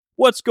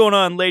What's going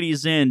on,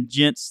 ladies and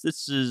gents?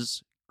 This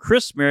is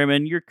Chris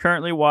Merriman. You're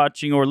currently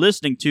watching or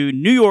listening to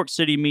New York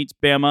City Meets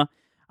Bama.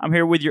 I'm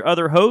here with your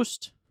other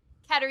host,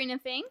 Katarina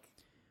Fink.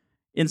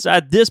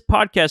 Inside this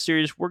podcast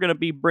series, we're going to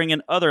be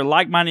bringing other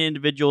like-minded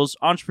individuals,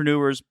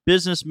 entrepreneurs,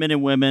 businessmen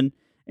and women,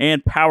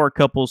 and power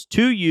couples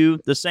to you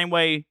the same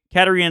way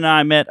Katarina and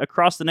I met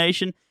across the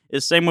nation.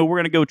 Is the same way we're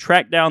going to go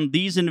track down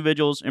these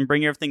individuals and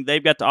bring everything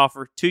they've got to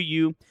offer to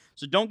you.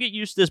 So don't get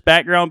used to this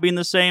background being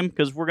the same,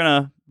 because we're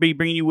going to be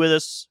bringing you with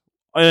us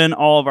in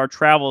all of our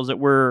travels that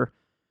we're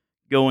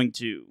going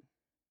to.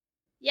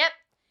 Yep.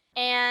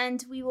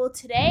 And we will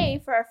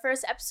today, for our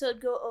first episode,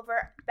 go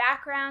over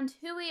background,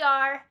 who we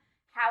are,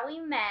 how we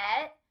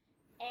met,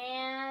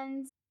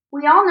 and...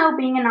 We all know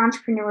being an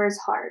entrepreneur is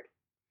hard.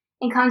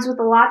 It comes with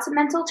lots of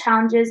mental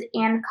challenges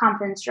and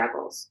confidence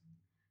struggles.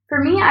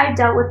 For me, I've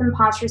dealt with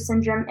imposter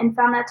syndrome and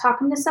found that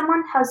talking to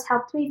someone has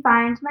helped me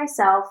find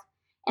myself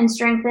and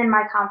strengthen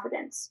my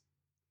confidence.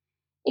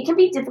 It can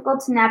be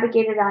difficult to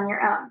navigate it on your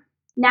own.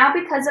 Now,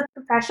 because of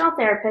professional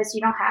therapists,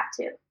 you don't have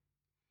to.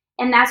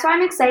 And that's why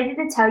I'm excited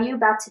to tell you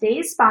about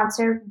today's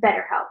sponsor,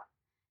 BetterHelp.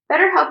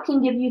 BetterHelp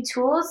can give you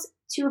tools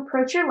to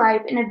approach your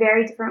life in a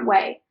very different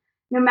way.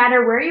 No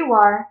matter where you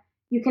are,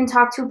 you can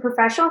talk to a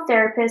professional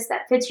therapist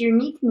that fits your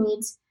unique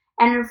needs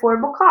at an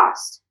affordable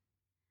cost.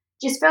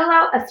 Just fill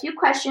out a few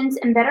questions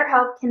and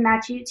BetterHelp can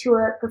match you to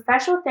a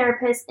professional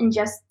therapist in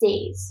just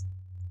days.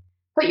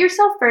 Put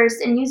yourself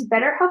first and use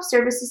BetterHelp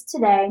services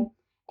today,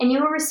 and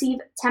you will receive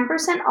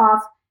 10%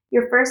 off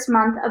your first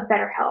month of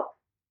BetterHelp.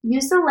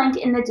 Use the link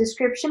in the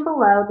description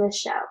below this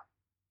show.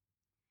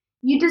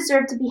 You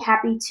deserve to be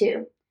happy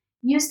too.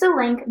 Use the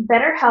link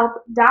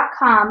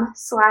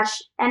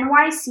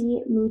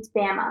betterhelp.com/NYC meets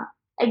Bama.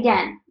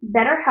 Again,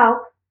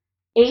 BetterHelp,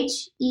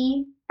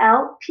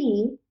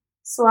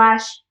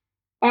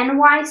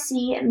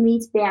 HELP/NYC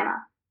meets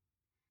Bama.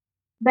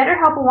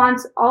 BetterHelp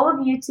wants all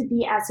of you to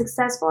be as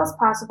successful as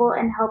possible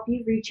and help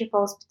you reach your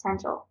fullest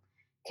potential.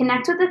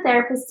 Connect with a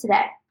therapist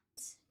today.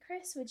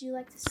 Chris, would you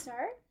like to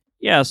start?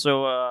 Yeah,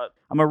 so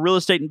I'm a real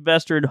estate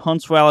investor in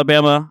Huntsville,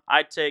 Alabama.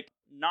 I take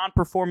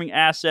non-performing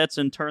assets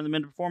and turn them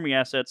into performing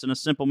assets in a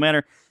simple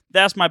manner.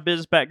 That's my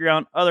business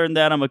background. Other than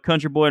that, I'm a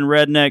country boy and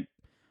redneck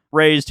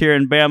raised here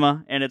in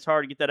Bama, and it's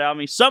hard to get that out of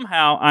me.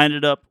 Somehow, I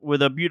ended up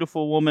with a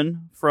beautiful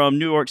woman from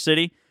New York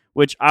City,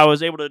 which I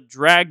was able to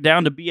drag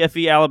down to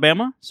BFE,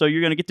 Alabama. So you're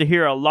going to get to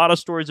hear a lot of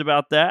stories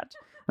about that,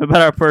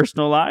 about our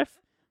personal life.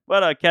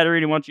 But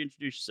Katarina, why don't you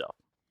introduce yourself?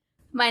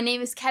 My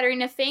name is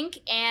Katarina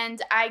Fink,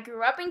 and I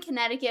grew up in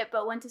Connecticut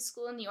but went to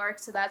school in New York,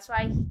 so that's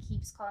why he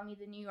keeps calling me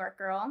the New York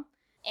girl.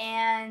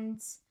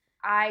 And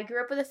I grew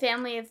up with a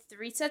family of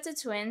 3 sets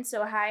of twins,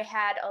 so I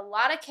had a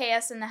lot of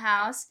chaos in the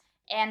house,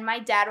 and my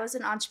dad was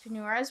an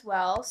entrepreneur as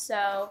well,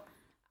 so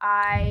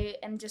I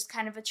am just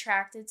kind of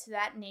attracted to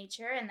that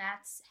nature, and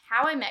that's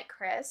how I met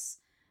Chris.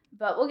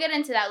 But we'll get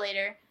into that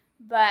later.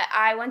 But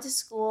I went to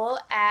school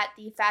at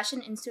the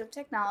Fashion Institute of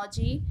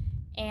Technology,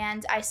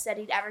 and I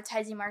studied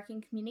advertising,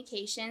 marketing,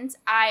 communications.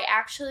 I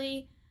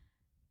actually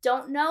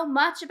don't know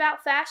much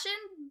about fashion,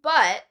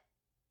 but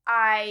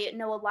I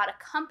know a lot of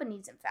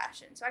companies in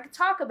fashion. So I could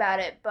talk about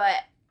it,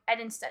 but I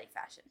didn't study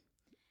fashion.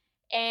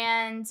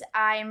 And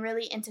I'm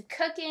really into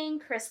cooking.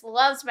 Chris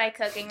loves my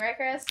cooking, right,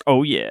 Chris?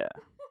 Oh, yeah.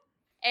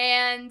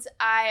 And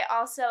I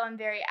also am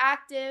very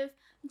active.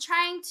 I'm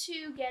trying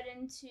to get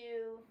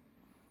into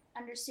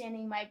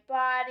understanding my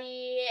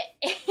body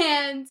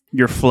and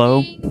your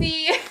flow.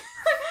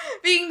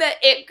 Being the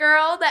it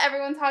girl that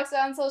everyone talks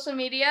about on social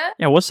media.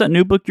 Yeah, what's that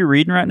new book you're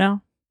reading right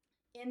now?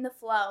 In the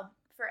Flow.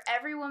 For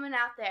every woman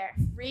out there,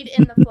 read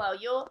In the Flow.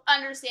 You'll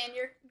understand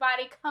your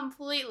body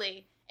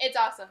completely. It's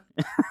awesome.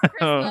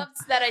 Chris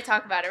loves that I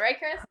talk about it, right,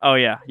 Chris? Oh,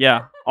 yeah,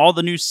 yeah. All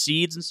the new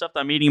seeds and stuff that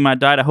I'm eating in my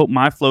diet, I hope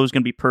my flow is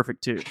going to be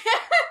perfect, too.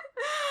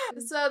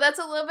 So that's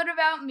a little bit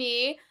about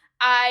me.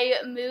 I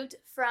moved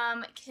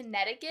from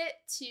Connecticut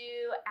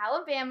to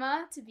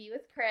Alabama to be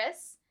with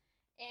Chris,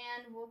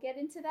 and we'll get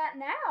into that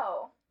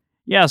now.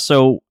 Yeah,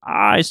 so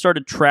I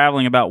started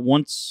traveling about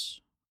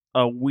once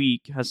a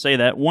week. I say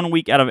that 1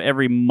 week out of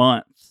every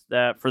month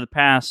that for the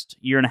past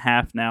year and a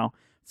half now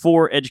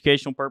for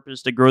educational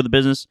purposes to grow the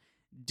business.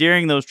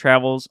 During those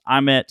travels, I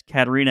met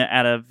Katarina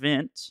at an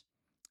event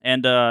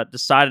and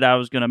decided I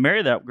was going to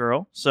marry that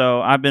girl.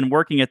 So I've been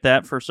working at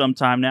that for some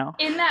time now.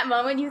 In that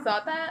moment, you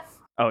thought that?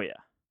 Oh, yeah.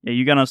 Yeah,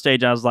 you got on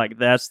stage, I was like,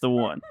 that's the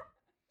one.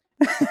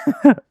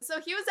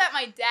 So he was at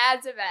my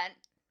dad's event.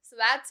 So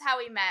that's how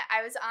we met.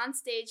 I was on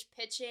stage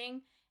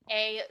pitching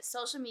a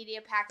social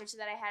media package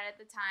that I had at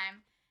the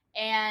time.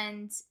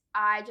 And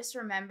I just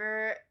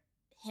remember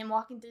him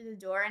walking through the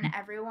door and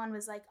everyone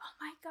was like, oh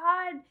my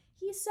God,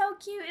 he's so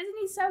cute. Isn't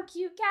he so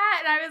cute,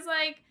 Kat? And I was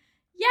like,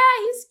 yeah,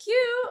 he's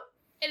cute.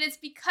 And it's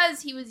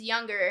because he was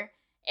younger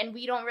and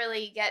we don't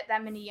really get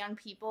that many young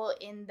people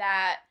in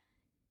that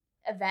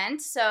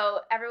event.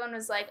 So everyone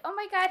was like, oh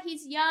my God,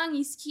 he's young,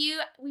 he's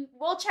cute.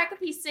 We'll check if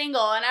he's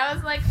single. And I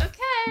was like,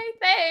 okay,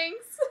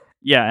 thanks.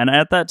 Yeah, and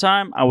at that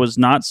time, I was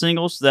not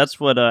single, so that's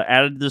what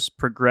added this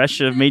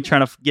progression of me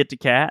trying to get to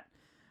Kat.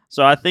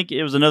 So I think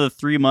it was another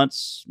 3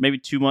 months, maybe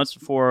 2 months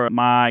before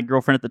my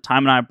girlfriend at the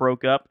time and I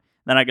broke up.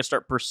 Then I could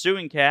start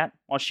pursuing Kat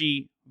while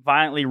she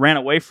violently ran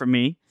away from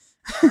me.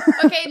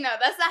 Okay, no,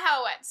 that's not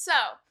how it went. So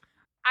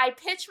I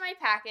pitch my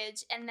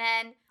package, and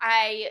then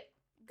I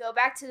go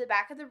back to the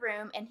back of the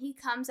room, and he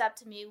comes up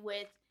to me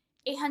with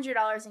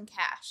 $800 in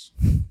cash,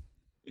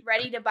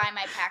 ready to buy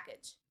my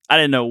package. I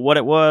didn't know what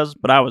it was,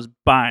 but I was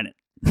buying it.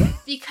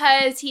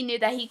 Because he knew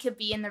that he could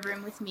be in the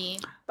room with me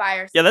by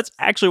ourselves. Yeah, that's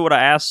actually what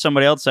I asked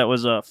somebody else that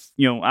was,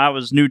 I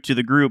was new to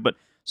the group, but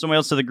somebody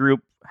else to the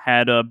group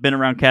had been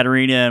around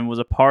Katerina and was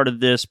a part of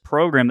this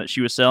program that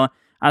she was selling.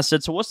 I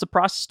said, so what's the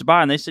process to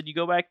buy? And they said, you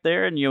go back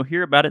there and you'll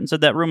hear about it. And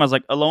said that room. I was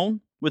like,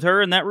 alone with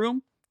her in that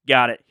room?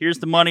 Got it. Here's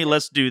the money.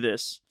 Let's do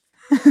this.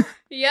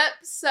 Yep.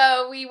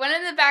 So we went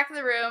in the back of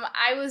the room.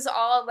 I was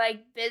all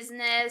like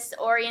business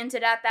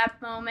oriented at that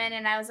moment.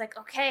 And I was like,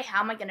 okay, how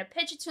am I going to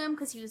pitch it to him?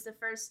 Because he was the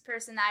first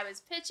person I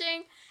was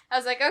pitching. I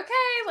was like,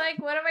 okay, like,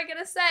 what am I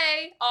going to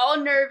say? All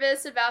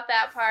nervous about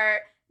that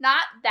part.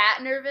 Not that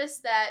nervous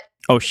that.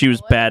 Oh, she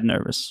was bad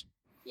nervous.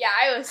 Yeah,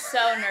 I was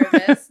so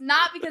nervous.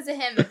 Not because of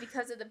him, but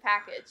because of the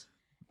package.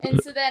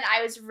 And so then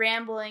I was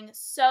rambling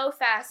so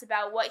fast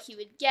about what he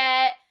would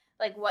get,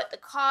 like what the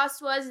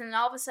cost was, and then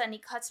all of a sudden he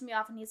cuts me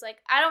off and he's like,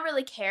 I don't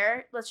really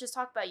care. Let's just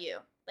talk about you.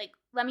 Like,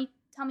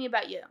 tell me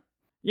about you.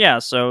 Yeah,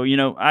 so,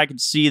 I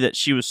could see that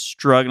she was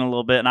struggling a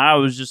little bit, and I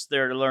was just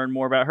there to learn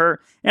more about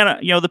her. And,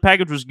 the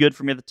package was good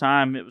for me at the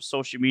time. It was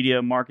social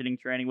media marketing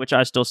training, which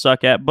I still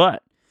suck at,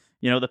 but,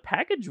 the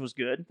package was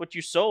good. What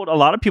you sold, a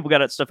lot of people got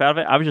that stuff out of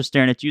it. I was just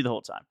staring at you the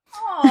whole time.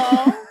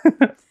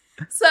 Aww.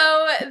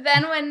 So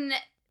then when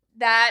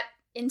that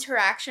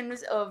interaction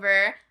was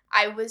over,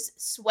 I was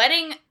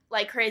sweating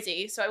like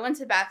crazy. So I went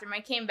to the bathroom.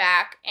 I came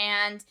back,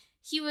 and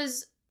he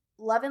was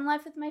loving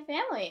life with my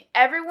family.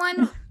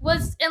 Everyone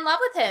was in love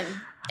with him.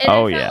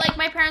 And it felt like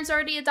my parents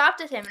already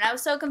adopted him, and I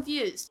was so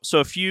confused.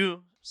 So a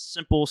few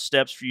simple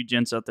steps for you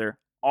gents out there.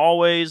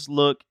 Always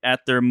look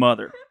at their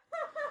mother.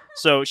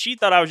 So she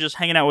thought I was just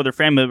hanging out with her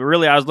family, but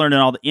really I was learning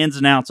all the ins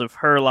and outs of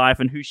her life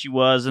and who she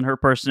was and her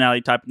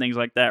personality type and things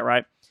like that,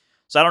 right?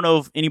 So I don't know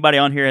if anybody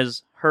on here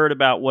has heard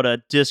about what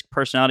a DISC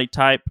personality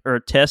type or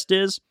a test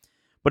is,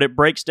 but it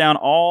breaks down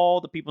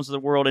all the peoples of the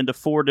world into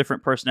 4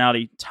 different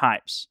personality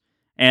types.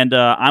 And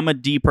I'm a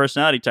D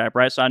personality type,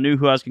 right? So I knew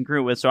who I was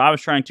congruent with. So I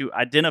was trying to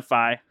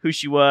identify who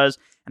she was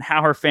and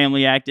how her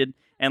family acted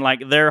and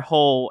like their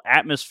whole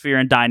atmosphere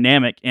and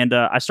dynamic. And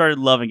I started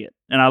loving it.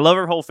 And I love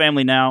her whole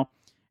family now.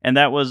 And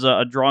that was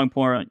a drawing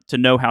point to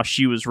know how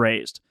she was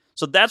raised.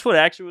 So that's what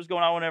actually was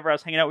going on whenever I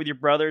was hanging out with your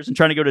brothers and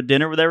trying to go to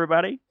dinner with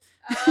everybody.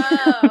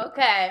 Oh,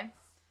 okay.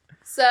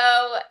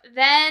 So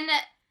then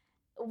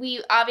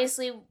we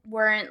obviously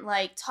weren't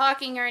like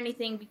talking or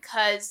anything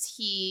because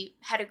he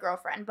had a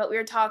girlfriend, but we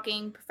were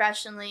talking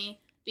professionally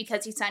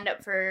because he signed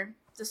up for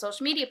the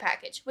social media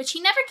package, which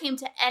he never came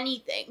to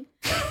anything.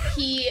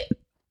 He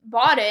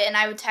bought it, and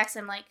I would text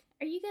him like,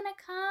 are you going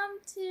to come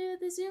to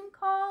the Zoom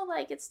call?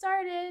 Like, it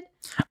started.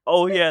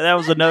 Oh, yeah, that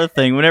was another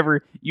thing.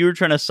 Whenever you were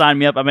trying to sign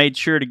me up, I made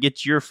sure to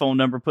get your phone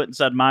number put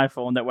inside my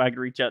phone. That way I could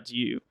reach out to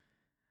you.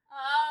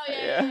 Oh,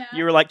 yeah.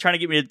 You were like trying to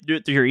get me to do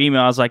it through your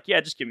email. I was like,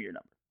 yeah, just give me your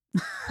number.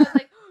 I was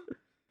like,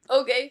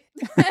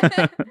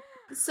 okay.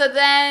 So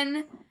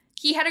then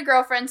he had a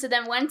girlfriend. So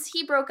then once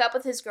he broke up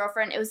with his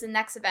girlfriend, it was the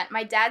next event.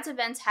 My dad's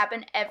events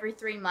happen every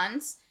 3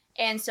 months.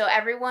 And so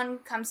everyone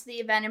comes to the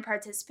event and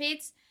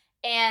participates.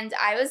 And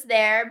I was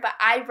there, but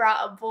I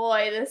brought a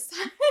boy this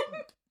time.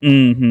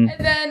 Mm-hmm. And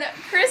then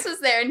Chris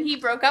was there, and he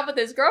broke up with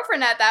his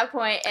girlfriend at that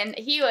point, and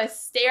he was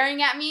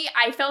staring at me.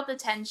 I felt the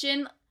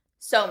tension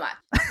so much.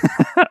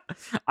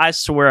 I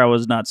swear I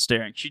was not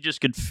staring. She just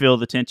could feel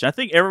the tension. I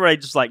think everybody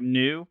just like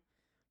knew,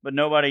 but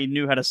nobody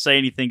knew how to say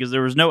anything because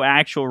there was no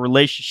actual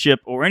relationship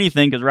or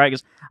anything.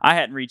 Because I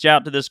hadn't reached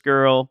out to this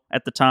girl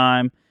at the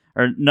time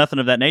or nothing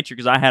of that nature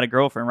because I had a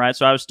girlfriend, right?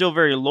 So I was still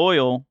very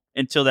loyal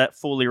until that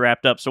fully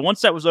wrapped up. So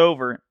once that was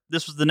over,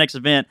 this was the next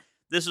event.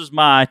 This was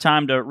my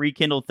time to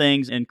rekindle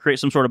things and create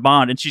some sort of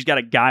bond. And she's got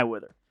a guy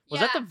with her. Was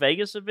that the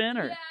Vegas event?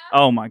 Or? Yeah.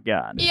 Oh, my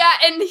God. Yeah,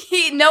 and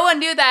no one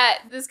knew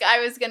that this guy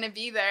was going to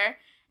be there.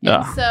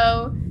 And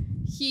so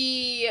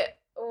he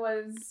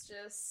was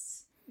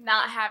just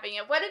not having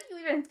it. What did you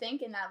even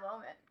think in that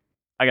moment?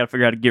 I got to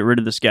figure out how to get rid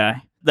of this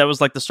guy. That was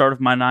like the start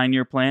of my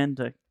 9-year plan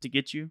to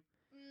get you.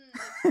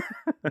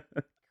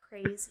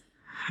 Crazy.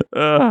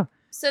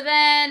 So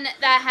then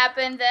that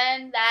happened,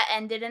 then that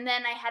ended, and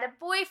then I had a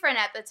boyfriend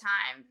at the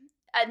time.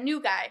 A new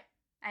guy.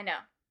 I know.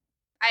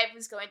 I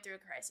was going through a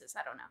crisis.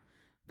 I don't know.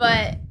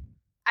 But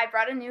I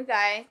brought a new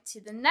guy to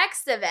the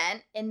next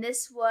event, and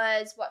this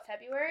was,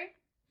 February?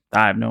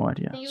 I have no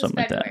idea. I think it was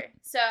Something February. like that.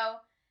 So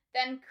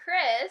then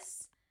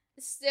Chris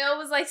still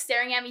was, like,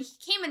 staring at me.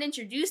 He came and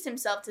introduced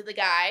himself to the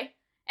guy,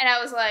 and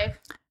I was like...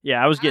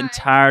 Yeah, I was getting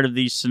tired of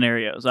these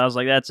scenarios. I was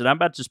like, that's it. I'm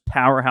about to just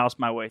powerhouse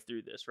my way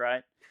through this,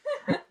 right?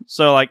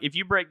 So, like, if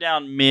you break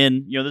down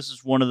men, this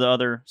is one of the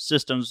other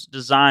systems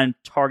designed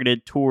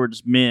targeted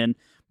towards men,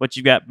 but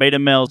you've got beta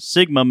males,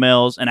 sigma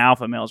males, and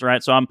alpha males,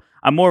 right? So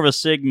I'm more of a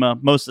sigma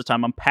most of the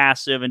time. I'm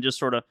passive and just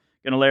sort of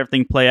going to let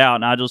everything play out,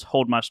 and I just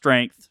hold my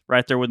strength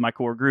right there with my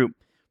core group.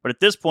 But at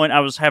this point,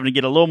 I was having to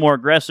get a little more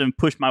aggressive and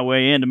push my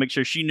way in to make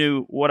sure she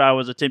knew what I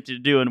was attempting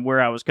to do and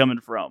where I was coming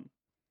from.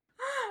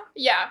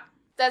 Yeah,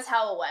 that's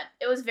how it went.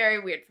 It was very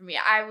weird for me.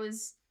 I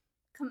was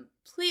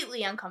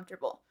completely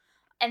uncomfortable.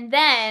 And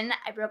then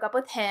I broke up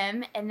with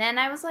him, and then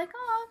I was like,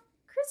 oh,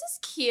 Chris is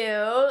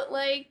cute.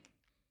 Like,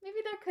 maybe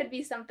there could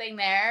be something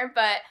there.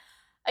 But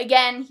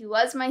again, he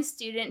was my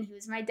student. He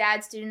was my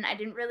dad's student. I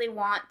didn't really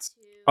want to.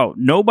 Oh,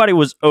 nobody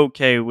was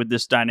okay with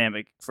this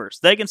dynamic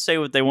first. They can say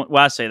what they want.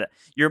 Well, I say that.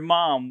 Your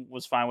mom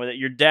was fine with it.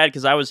 Your dad,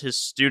 because I was his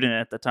student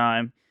at the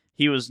time,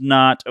 he was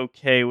not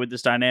okay with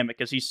this dynamic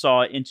because he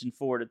saw it inching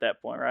forward at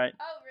that point, right?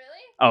 Oh,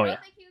 really? Oh, you yeah.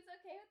 don't think he was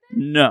okay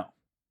with it?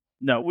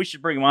 No, we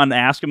should bring him on and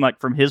ask him, like,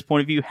 from his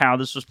point of view, how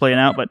this was playing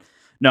out. But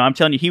no, I'm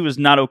telling you, he was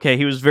not okay.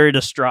 He was very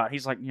distraught.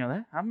 He's like,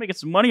 I'm making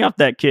some money off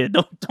that kid.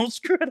 Don't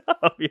screw it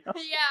up. Yeah.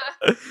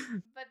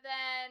 But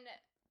then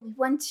we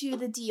went to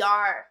the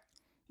DR.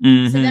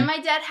 Mm-hmm. So then my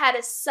dad had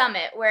a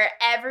summit where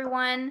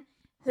everyone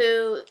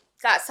who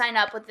got signed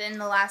up within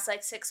the last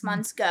 6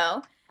 months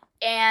go.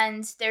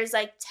 And there's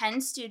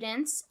 10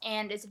 students,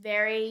 and it's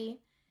very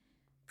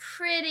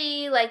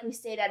pretty. We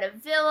stayed at a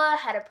villa,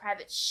 had a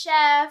private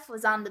chef,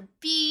 was on the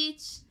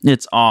beach.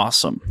 It's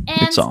awesome.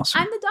 And it's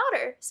awesome. I'm the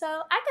daughter, so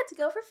I got to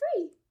go for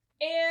free.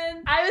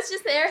 And I was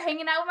just there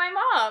hanging out with my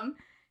mom.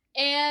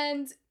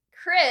 And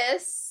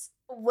Chris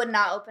would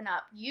not open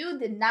up. You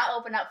did not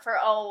open up for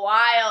a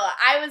while.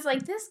 I was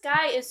like, this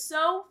guy is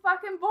so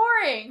fucking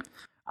boring.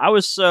 I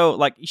was so,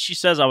 she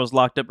says I was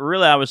locked up, but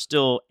really I was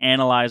still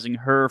analyzing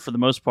her for the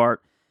most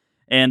part.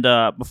 And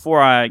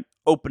before I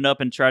opened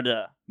up and tried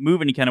to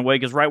move any kind of way,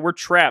 because, we're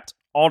trapped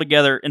all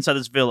together inside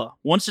this villa.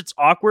 Once it's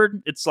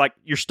awkward, it's like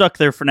you're stuck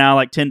there for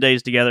now 10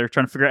 days together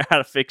trying to figure out how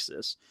to fix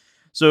this.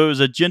 So it was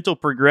a gentle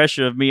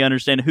progression of me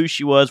understanding who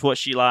she was, what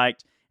she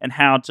liked, and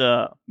how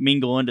to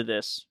mingle into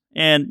this.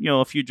 And,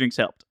 a few drinks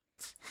helped.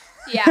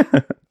 Yeah,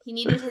 he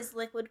needed his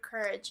liquid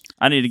courage.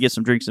 I need to get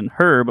some drinks in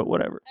her, but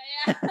whatever.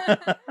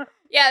 Yeah.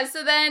 Yeah,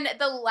 so then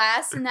the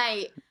last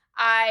night,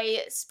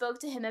 I spoke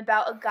to him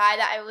about a guy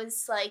that I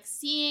was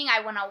seeing.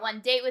 I went on one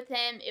date with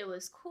him. It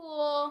was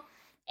cool.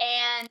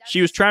 And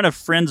she was trying to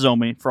friend zone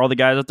me. For all the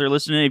guys out there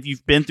listening, if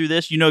you've been through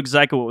this, you know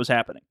exactly what was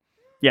happening.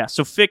 Yeah,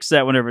 so fix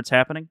that whenever it's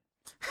happening.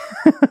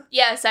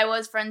 Yes, I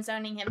was friend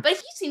zoning him, but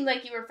he seemed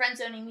like you were friend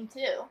zoning me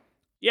too.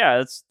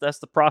 Yeah, that's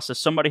the process.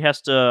 Somebody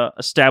has to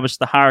establish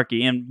the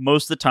hierarchy, and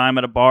most of the time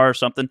at a bar or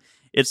something,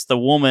 it's the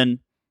woman,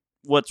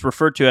 what's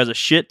referred to as a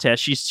shit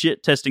test. She's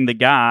shit testing the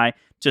guy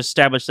to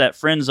establish that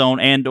friend zone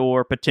and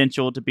or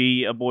potential to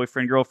be a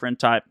boyfriend girlfriend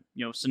type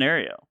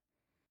scenario.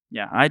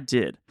 Yeah, I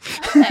did.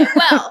 Okay,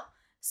 well,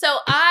 so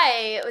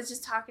I was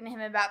just talking to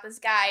him about this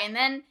guy, and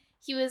then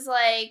he was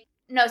like,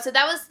 no, so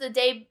that was the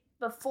day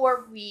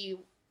before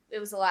it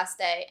was the last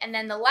day, and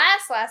then the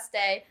last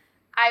day,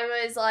 I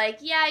was like,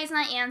 yeah, he's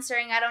not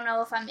answering. I don't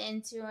know if I'm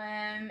into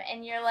him.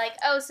 And you're like,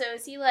 oh, so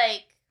is he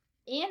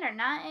in or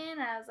not in?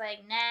 And I was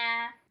like,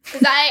 nah.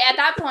 Because at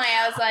that point,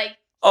 I was like,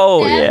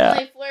 oh,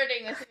 definitely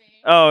flirting with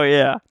me. Oh,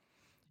 yeah.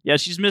 Yeah,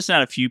 she's missing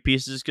out a few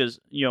pieces because,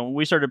 when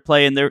we started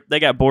playing, they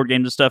got board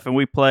games and stuff, and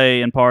we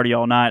play and party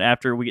all night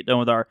after we get done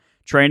with our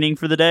training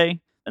for the day.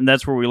 And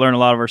that's where we learn a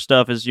lot of our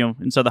stuff is,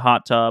 inside the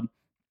hot tub.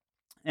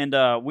 And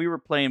we were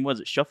playing, what is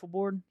it,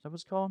 shuffleboard? Is that what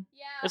it's called?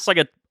 Yeah. It's like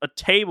a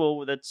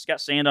table that's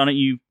got sand on it.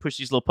 You push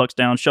these little pucks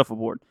down,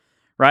 shuffleboard,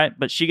 right?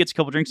 But she gets a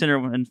couple drinks in her,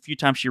 and a few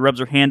times she rubs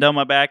her hand down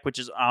my back, which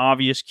is an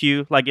obvious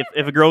cue.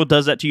 If a girl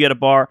does that to you at a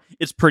bar,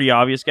 it's pretty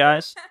obvious,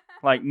 guys.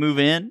 Move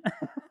in.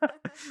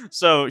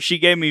 So she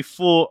gave me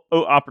full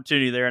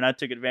opportunity there, and I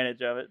took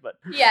advantage of it. But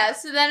yeah,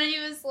 so then he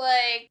was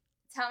like,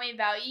 tell me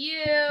about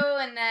you,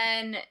 and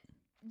then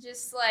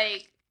just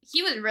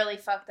he was really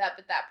fucked up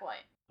at that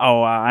point.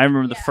 Oh, I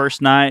remember the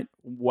first night.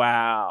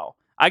 Wow.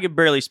 I could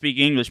barely speak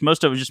English.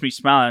 Most of it was just me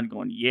smiling and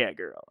going, yeah,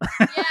 girl.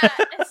 Yeah.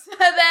 So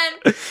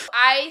then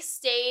I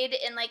stayed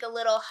in a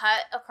little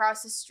hut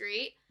across the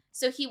street.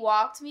 So he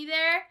walked me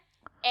there.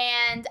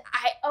 And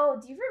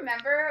do you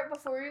remember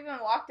before we even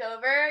walked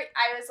over,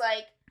 I was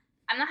like,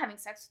 I'm not having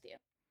sex with you.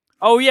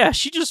 Oh, yeah.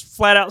 She just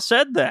flat out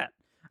said that.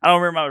 I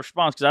don't remember my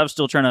response because I was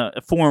still trying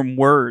to form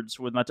words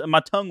with my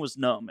tongue was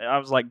numb. I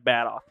was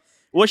bad off.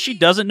 What she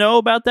doesn't know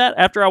about that,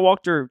 after I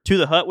walked her to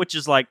the hut, which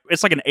is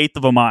it's an eighth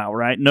of a mile,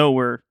 right?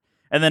 Nowhere.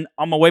 And then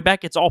on my way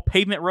back, it's all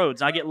pavement roads,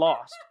 and I get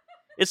lost.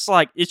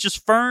 It's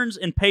just ferns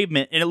and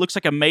pavement, and it looks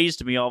like a maze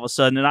to me all of a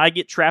sudden, and I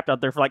get trapped out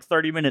there for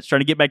 30 minutes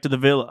trying to get back to the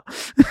villa.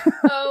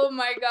 Oh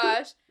my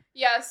gosh.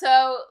 Yeah,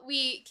 so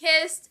we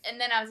kissed, and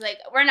then I was like,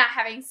 we're not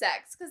having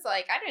sex, because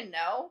I didn't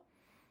know.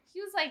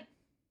 He was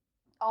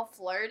all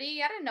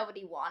flirty. I didn't know what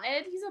he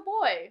wanted. He's a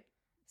boy.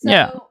 So,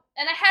 yeah.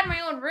 And I had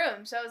my own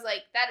room, so I was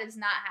like, that is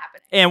not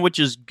happening. And which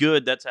is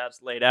good, that's how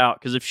it's laid out.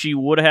 Because if she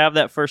would have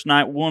that first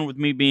night, one, with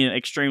me being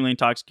extremely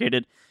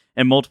intoxicated,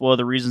 and multiple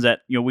other reasons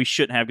that we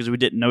shouldn't have because we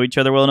didn't know each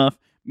other well enough,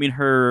 me and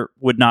her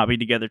would not be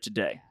together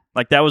today.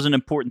 That was an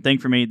important thing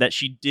for me that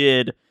she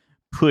did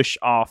push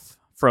off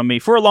from me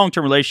for a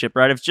long-term relationship,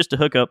 right? If it's just a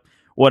hookup,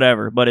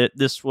 whatever. But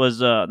this was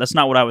that's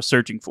not what I was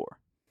searching for.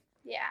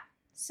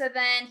 So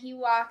then he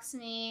walks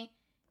me,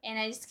 and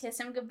I just kiss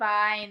him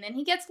goodbye, and then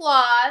he gets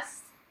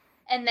lost,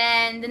 and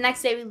then the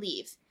next day we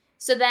leave.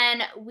 So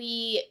then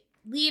we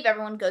leave,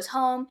 everyone goes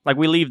home. Like,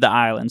 we leave the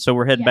island, so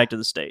we're heading back to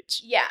the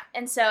States. Yeah,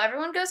 and so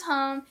everyone goes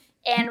home,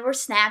 and we're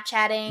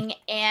Snapchatting,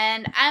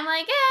 and I'm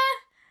like,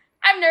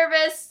 I'm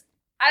nervous.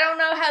 I don't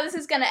know how this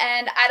is going to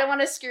end. I don't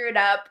want to screw it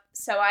up.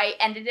 So I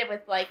ended it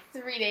with like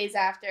 3 days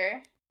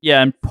after.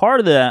 Yeah, and part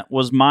of that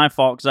was my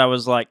fault because I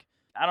was like,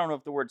 I don't know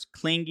if the word's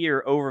clingy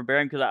or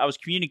overbearing because I was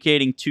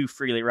communicating too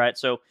freely, right?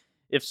 So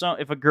if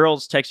a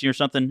girl's texting you or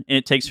something and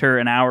it takes her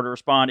an hour to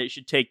respond, it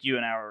should take you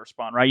an hour to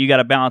respond, right? You got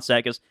to balance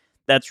that because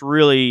that's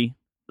really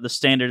the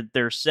standard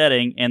they're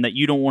setting, and that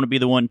you don't want to be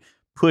the one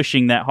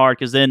pushing that hard,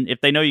 because then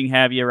if they know you can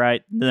have you,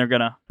 right, then they're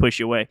gonna push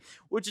you away,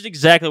 which is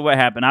exactly what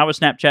happened. I was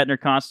Snapchatting her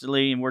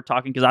constantly, and we're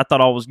talking because I thought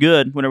all was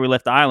good whenever we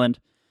left the island,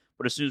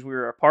 but as soon as we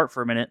were apart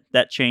for a minute,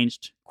 that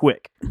changed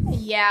quick.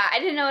 Yeah, I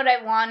didn't know what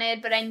I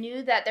wanted, but I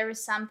knew that there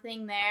was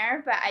something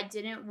there, but I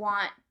didn't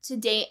want to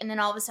date and then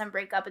all of a sudden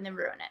break up and then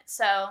ruin it.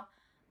 So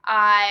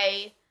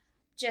I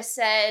just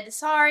said,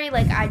 sorry,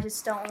 like, I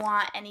just don't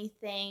want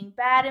anything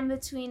bad in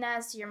between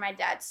us. You're my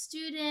dad's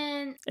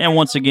student. And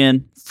once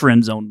again,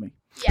 friend zoned me.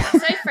 Yeah, so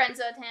I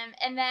friend-zoned him,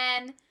 and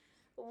then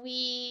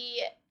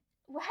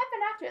what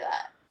happened after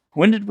that?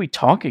 When did we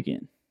talk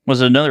again? Was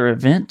it another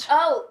event?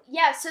 Oh,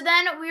 yeah, so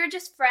then we were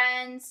just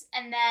friends,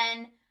 and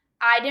then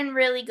I didn't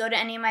really go to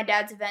any of my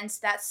dad's events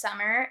that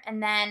summer,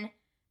 and then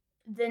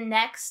the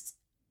next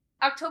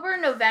October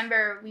and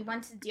November, we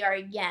went to DR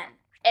again,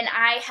 and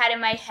I had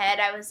in my head,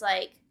 I was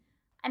like,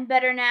 I'm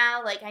better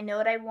now, like, I know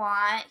what I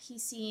want, he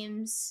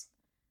seems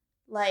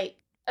like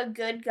a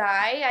good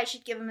guy, I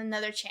should give him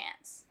another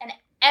chance, and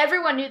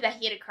everyone knew that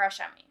he had a crush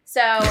on me. So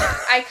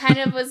I kind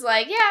of was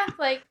like, yeah,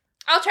 like,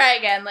 I'll try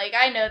again. Like,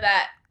 I know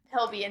that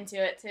he'll be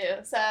into it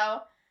too.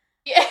 So,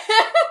 yeah.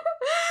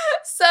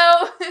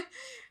 So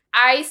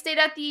I stayed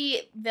at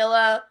the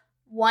villa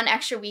one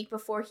extra week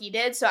before he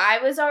did. So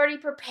I was already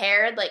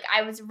prepared. Like,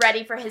 I was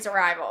ready for his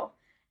arrival.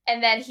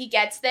 And then he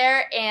gets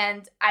there,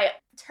 and I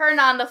turn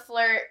on the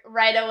flirt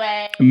right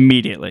away.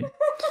 Immediately.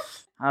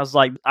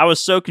 I was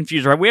so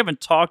confused, right? We haven't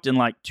talked in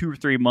like 2 or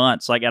 3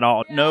 months, like, at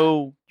all. Yeah.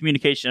 No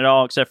communication at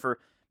all, except for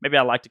maybe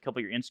I liked a couple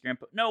of your Instagram.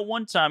 But no,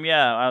 one time,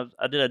 yeah,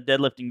 I did a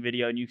deadlifting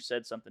video and you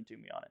said something to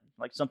me on it.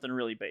 Like something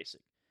really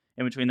basic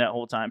in between that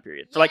whole time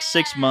period. For like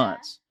 6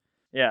 months.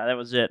 Yeah, that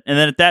was it. And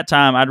then at that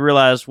time, I'd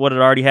realized what had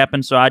already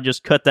happened, so I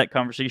just cut that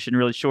conversation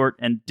really short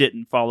and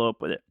didn't follow up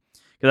with it.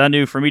 Because I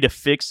knew for me to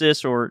fix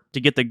this or to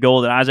get the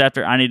goal that I was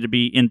after, I needed to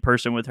be in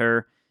person with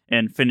her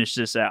and finish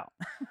this out.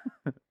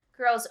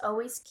 Girls,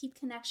 always keep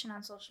connection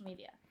on social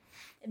media.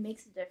 It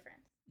makes a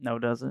difference. No,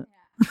 does it?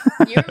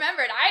 Yeah. You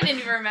remembered. I didn't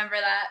even remember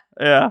that.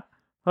 Yeah.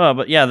 Oh,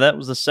 but yeah, that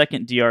was the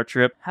second DR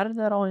trip. How did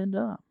that all end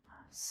up?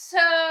 So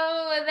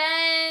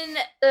then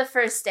the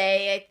first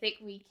day, I think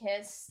we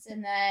kissed,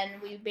 and then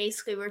we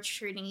basically were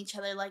treating each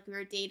other like we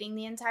were dating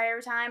the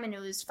entire time, and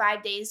it was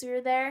 5 days we were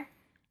there.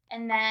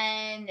 And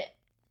then,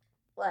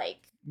 like...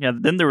 Yeah,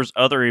 then there was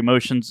other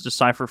emotions to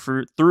decipher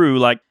through,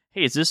 like,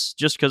 hey, is this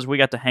just because we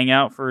got to hang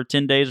out for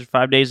 10 days or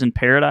 5 days in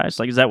paradise?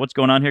 Like, is that what's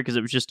going on here because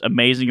it was just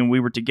amazing and we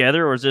were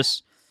together? Or is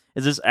this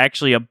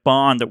actually a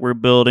bond that we're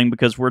building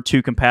because we're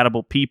two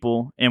compatible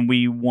people and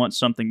we want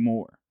something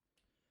more?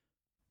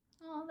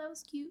 Oh, that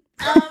was cute.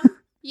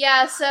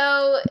 Yeah,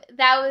 so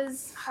that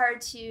was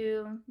hard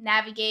to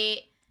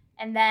navigate.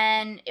 And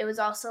then it was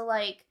also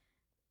like,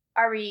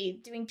 are we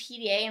doing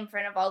PDA in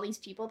front of all these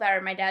people that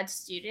are my dad's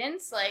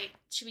students? Like,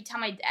 should we tell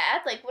my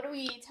dad? Like, what do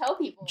we tell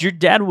people? Your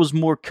dad was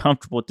more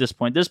comfortable at this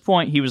point. At this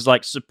point, he was,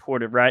 like,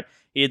 supportive, right?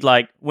 He had,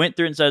 like, went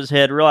through inside his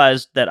head,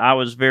 realized that I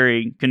was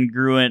very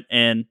congruent,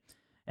 and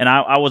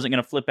I wasn't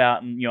going to flip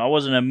out, and, I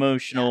wasn't an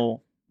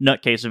emotional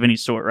nutcase of any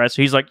sort, right?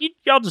 So he's like,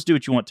 y'all just do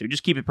what you want to.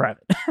 Just keep it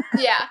private.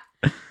 Yeah.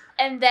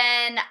 And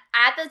then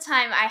at the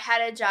time, I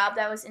had a job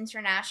that was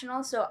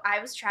international, so I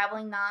was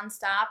traveling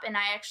nonstop, and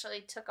I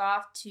actually took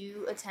off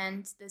to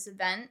attend this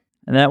event.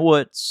 And that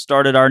what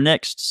started our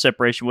next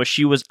separation was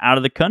she was out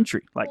of the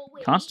country, like,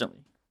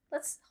 constantly.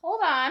 Let's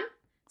hold on.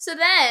 So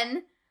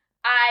then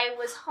I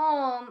was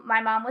home.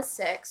 My mom was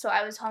sick, so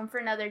I was home for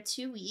another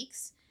 2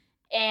 weeks,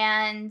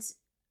 and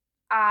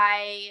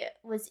I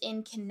was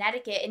in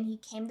Connecticut, and he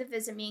came to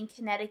visit me in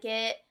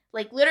Connecticut,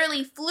 like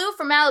literally flew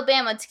from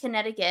Alabama to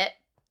Connecticut.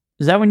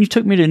 Is that when you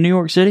took me to New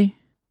York City?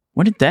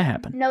 When did that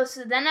happen? No,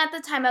 so then at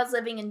the time I was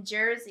living in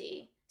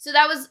Jersey.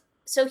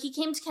 So he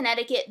came to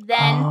Connecticut,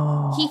 then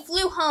he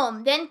flew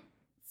home, then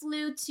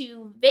flew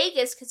to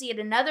Vegas because he had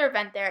another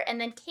event there, and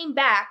then came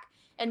back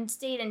and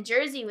stayed in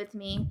Jersey with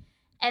me.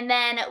 And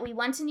then we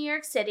went to New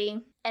York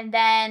City, and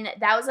then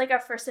that was like our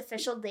first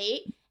official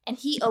date, and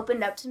he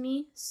opened up to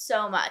me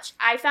so much.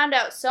 I found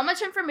out so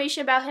much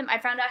information about him. I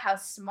found out how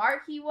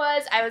smart he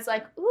was. I was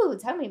like, ooh,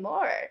 tell me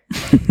more.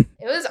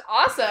 It was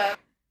awesome.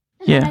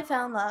 And then I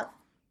fell in love.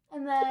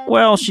 And then...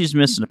 Well, she's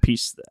missing a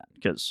piece of that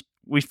because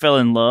we fell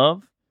in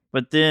love,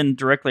 but then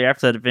directly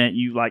after that event,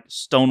 you like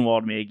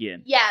stonewalled me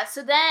again. Yeah,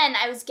 so then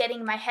I was getting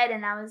in my head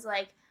and I was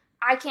like,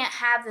 I can't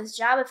have this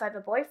job if I have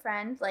a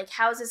boyfriend. Like,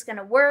 how is this going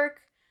to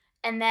work?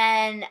 And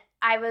then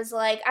I was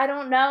like, I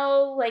don't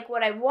know, like,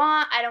 what I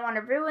want. I don't want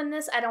to ruin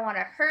this. I don't want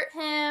to hurt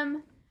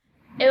him.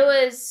 It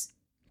was,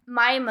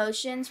 my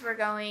emotions were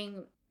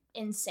going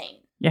insane.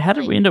 Yeah, how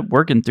did we end up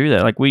working through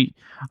that? Like,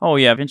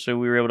 eventually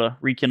we were able to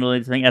rekindle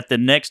anything at the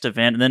next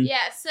event, and then...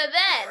 Yeah, so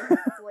then,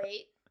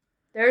 wait,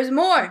 there's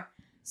more.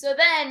 So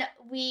then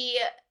we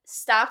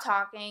stopped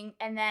talking,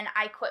 and then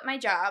I quit my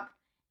job,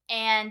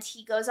 and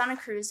he goes on a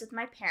cruise with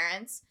my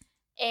parents,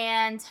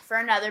 and for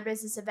another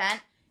business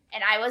event,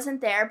 and I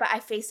wasn't there, but I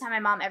FaceTime my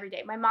mom every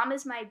day. My mom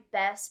is my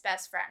best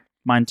friend.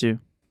 Mine too.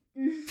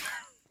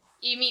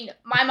 You mean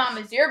my mom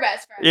is your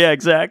best friend? Yeah,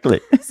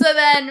 exactly. So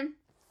then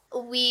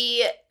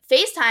we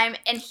FaceTime,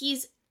 and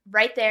he's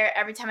right there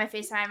every time I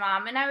FaceTime my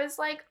mom. And I was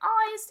like,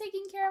 oh, he's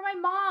taking care of my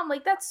mom.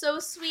 Like, that's so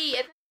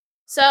sweet.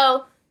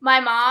 So my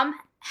mom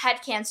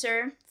had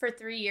cancer for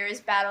 3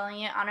 years,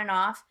 battling it on and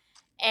off.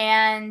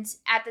 And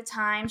at the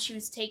time, she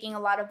was taking a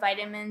lot of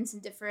vitamins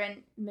and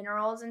different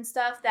minerals and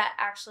stuff that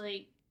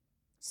actually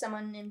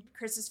someone in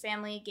Chris's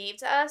family gave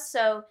to us.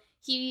 So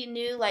he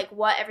knew, like,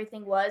 what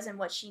everything was and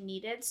what she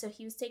needed. So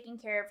he was taking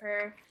care of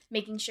her,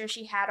 making sure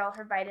she had all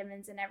her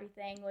vitamins and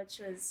everything, which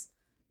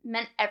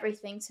meant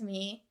everything to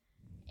me.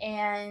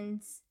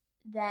 And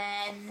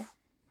then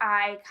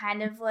I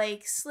kind of,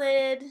 like,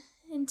 slid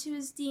into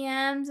his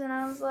DMs, and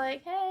I was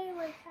like, hey,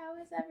 like, how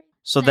is everything?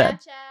 So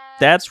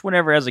that's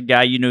whenever, as a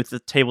guy, you know the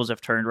tables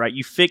have turned, right?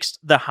 You fixed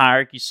the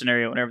hierarchy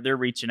scenario whenever they're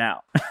reaching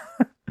out.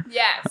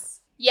 Yes.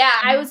 Yeah,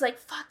 I was like,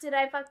 fuck, did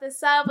I fuck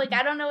this up? Like,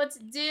 I don't know what to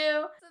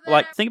do. So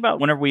like, think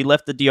about whenever we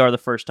left the DR the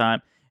first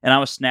time, and I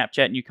was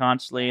Snapchatting you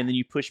constantly, and then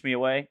you pushed me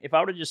away. If I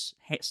would have just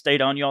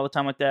stayed on you all the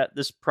time like that,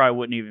 this probably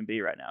wouldn't even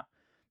be right now.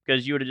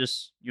 Because you would have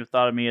just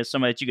thought of me as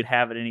somebody that you could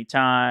have at any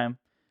time,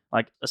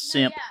 like a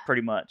simp,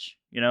 pretty much.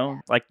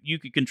 Like, you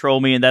could control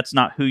me, and that's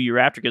not who you're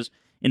after. Because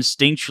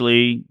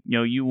instinctually,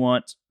 you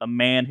want a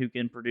man who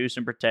can produce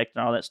and protect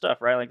and all that stuff,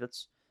 right? Like,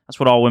 that's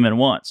what all women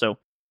want. So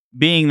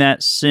being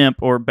that simp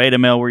or beta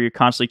male where you're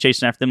constantly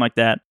chasing after them like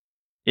that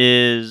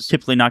is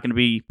typically not going to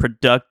be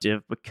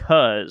productive,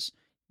 because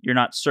you're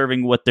not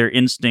serving what their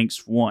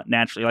instincts want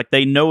naturally. Like,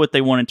 they know what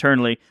they want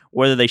internally,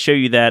 whether they show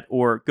you that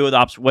or go the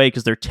opposite way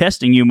because they're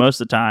testing you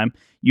most of the time.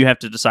 You have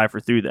to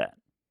decipher through that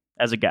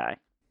as a guy.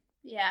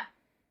 Yeah,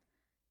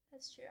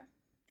 that's true.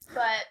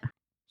 But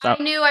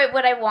I knew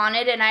what I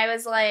wanted, and I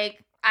was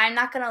like, I'm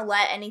not going to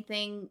let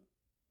anything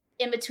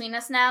in between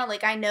us now.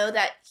 Like, I know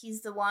that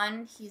he's the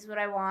one, he's what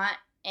I want,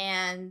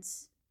 and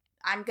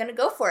I'm going to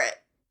go for it.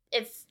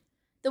 If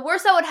the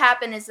worst that would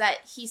happen is that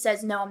he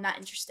says, no, I'm not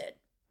interested.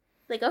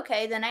 Like,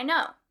 okay, then I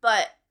know.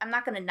 But I'm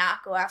not going to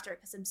not go after it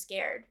because I'm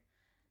scared.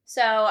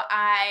 So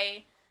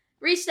I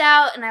reached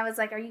out, and I was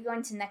like, are you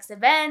going to next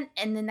event?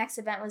 And the next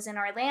event was in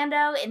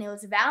Orlando, and it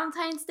was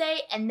Valentine's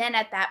Day. And then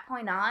at that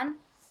point on,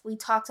 we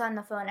talked on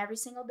the phone every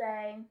single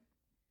day.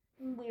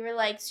 We were,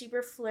 like,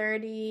 super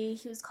flirty.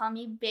 He was calling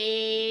me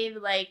babe.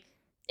 Like,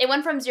 it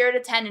went from 0 to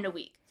 10 in a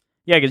week.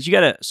 Yeah, because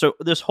so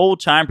this whole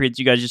time period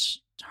you guys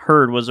just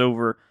heard was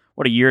over,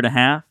 what, a year and a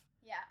half?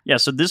 Yeah. Yeah,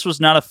 so this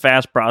was not a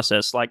fast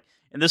process. Like,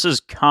 and this is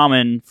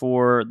common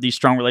for these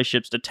strong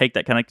relationships to take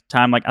that kind of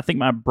time. Like, I think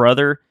my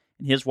brother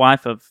and his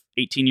wife of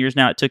 18 years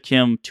now, it took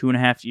him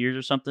 2.5 years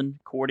or something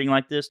courting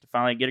like this to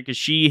finally get her, because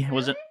she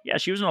was in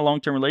a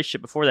long-term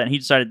relationship before that, and he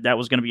decided that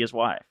was going to be his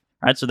wife.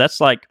 Right? So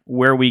that's like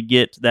where we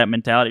get that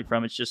mentality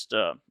from. It's just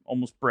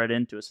almost bred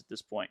into us at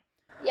this point.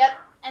 Yep.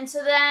 And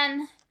so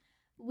then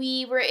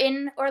we were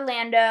in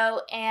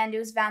Orlando, and it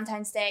was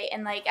Valentine's Day,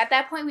 and, like, at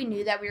that point we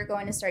knew that we were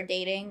going to start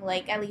dating,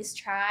 like, at least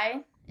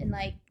try, and,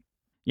 like,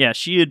 yeah,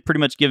 she had pretty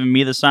much given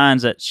me the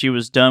signs that she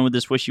was done with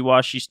this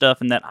wishy-washy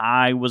stuff and that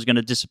I was going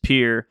to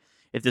disappear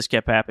if this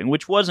kept happening,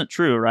 which wasn't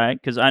true, right?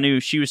 Because I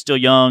knew she was still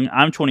young.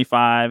 I'm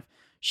 25.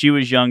 She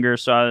was younger,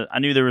 so I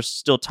knew there was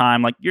still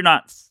time. Like,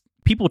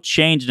 people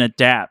change and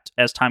adapt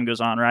as time goes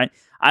on, right?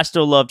 I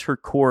still loved her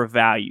core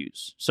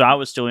values, so I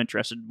was still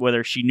interested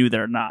whether she knew that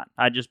or not.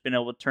 I'd just been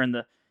able to turn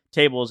the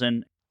tables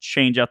and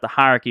change out the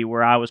hierarchy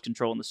where I was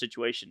controlling the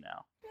situation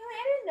now.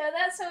 I didn't know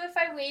that, so if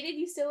I waited,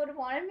 you still would have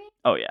wanted me?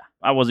 Oh yeah,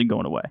 I wasn't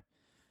going away.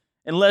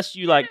 Unless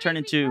you turn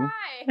into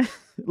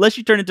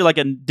like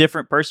a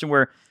different person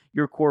where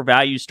your core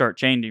values start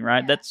changing,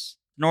 right? Yeah. That's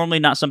normally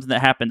not something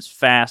that happens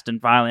fast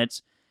and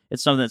violent.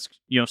 It's something that's,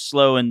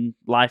 slow, and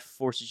life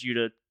forces you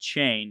to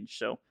change.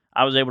 So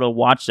I was able to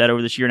watch that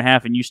over this year and a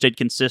half, and you stayed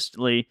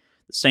consistently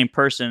the same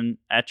person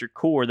at your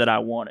core that I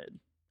wanted.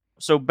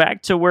 So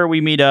back to where we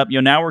meet up,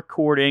 now we're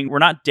courting. We're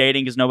not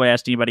dating because nobody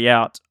asked anybody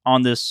out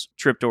on this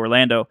trip to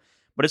Orlando.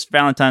 But it's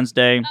Valentine's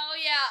Day. Oh,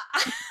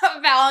 yeah.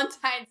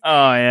 Valentine's Day.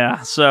 Oh,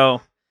 yeah.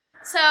 So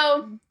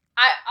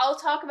I'll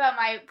talk about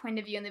my point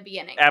of view in the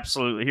beginning.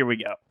 Absolutely. Here we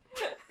go.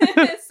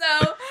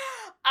 So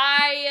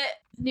I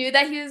knew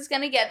that he was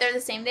going to get there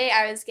the same day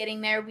I was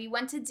getting there. We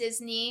went to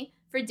Disney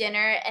for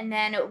dinner, and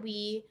then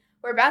we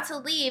were about to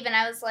leave, and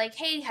I was like,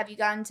 hey, have you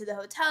gotten to the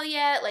hotel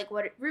yet? Like,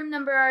 what room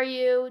number are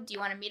you? Do you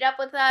want to meet up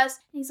with us?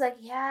 And he's like,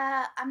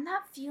 yeah, I'm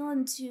not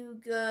feeling too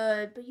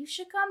good, but you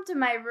should come to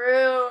my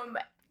room.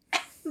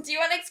 Do you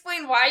want to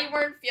explain why you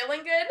weren't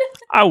feeling good?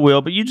 I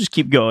will, but you just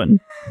keep going.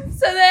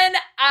 So then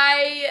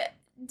I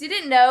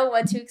didn't know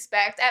what to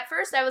expect. At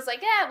first I was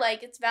like, yeah,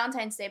 like it's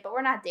Valentine's Day, but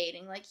we're not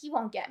dating. Like he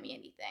won't get me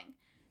anything.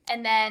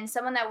 And then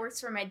someone that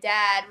works for my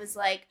dad was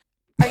like,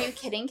 are you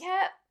kidding,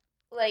 Kat?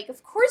 Like,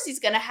 of course he's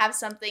going to have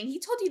something. He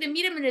told you to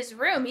meet him in his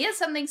room. He has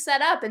something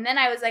set up. And then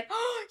I was like,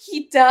 oh,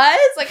 he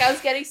does? Like, I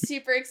was getting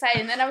super excited.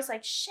 And then I was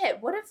like,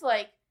 shit, what if,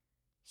 like,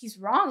 he's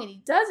wrong and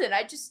he doesn't?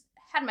 I just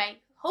had my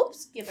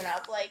hopes given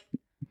up. Like,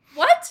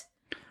 what?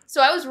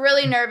 So I was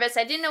really nervous.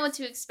 I didn't know what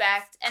to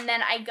expect. And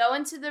then I go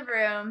into the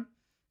room,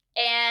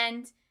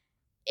 and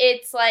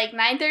it's, like,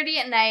 9:30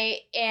 at night,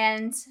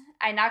 and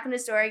I knock on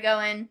his door. I go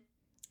in.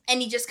 And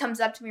he just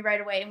comes up to me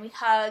right away, and we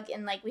hug,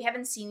 and, like, we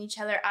haven't seen each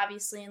other,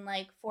 obviously, in,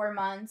 like, 4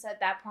 months at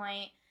that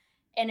point,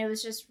 and it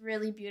was just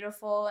really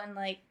beautiful, and,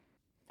 like,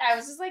 I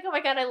was just like, oh,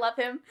 my God, I love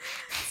him.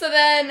 So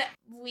then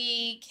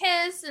we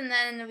kiss, and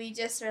then we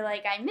just are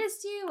like, I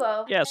missed you.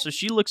 Oh, Yeah, so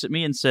she looks at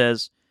me and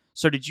says,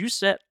 so did you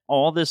set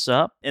all this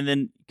up? And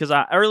then, because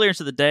earlier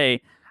into the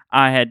day,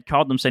 I had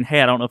called them saying,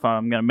 hey, I don't know if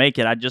I'm going to make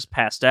it. I just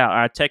passed out.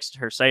 I texted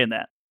her saying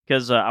that,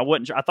 because I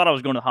thought I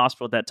was going to the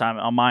hospital at that time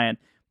on my end.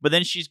 But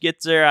then she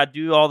gets there, I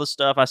do all the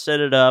stuff, I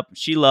set it up,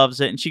 she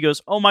loves it, and she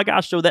goes, oh my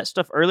gosh, so that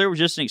stuff earlier was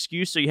just an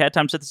excuse so you had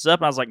time to set this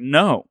up? And I was like,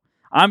 no,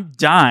 I'm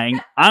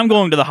dying, I'm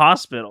going to the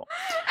hospital.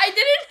 I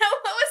didn't know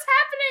what was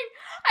happening.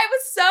 I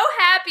was so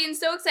happy and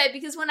so excited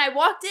because when I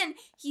walked in,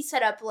 he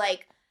set up,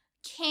 like,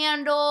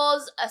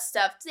 candles, a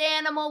stuffed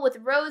animal with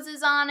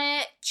roses on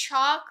it,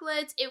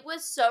 chocolates. It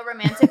was so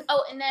romantic.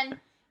 Oh, and then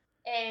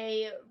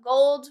a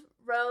gold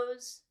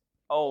rose.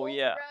 Oh, gold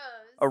yeah. Rose.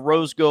 A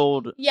rose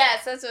gold.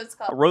 Yes, that's what it's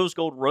called. A rose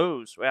gold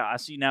rose. Wow, I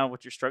see now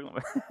what you're struggling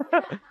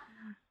with.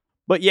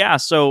 But yeah,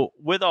 so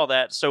with all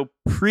that, so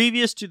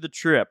previous to the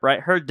trip, right,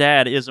 her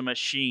dad is a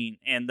machine,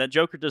 and that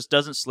Joker just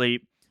doesn't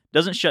sleep,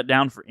 doesn't shut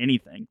down for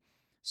anything.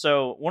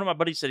 So one of my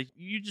buddies said,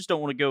 you just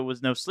don't want to go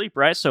with no sleep,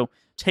 right? So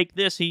take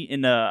this.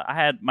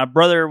 My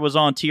brother was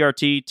on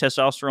TRT,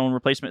 testosterone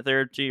replacement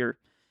therapy,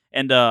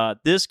 and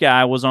this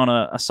guy was on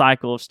a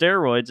cycle of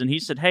steroids, and he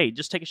said, hey,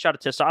 just take a shot of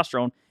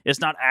testosterone. It's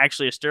not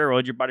actually a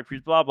steroid. Your body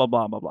produces blah, blah,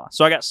 blah, blah, blah.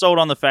 So I got sold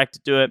on the fact to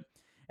do it,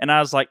 and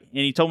I was like, and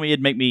he told me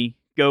it'd make me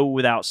go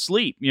without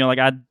sleep. You know, like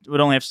I would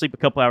only have to sleep a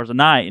couple hours a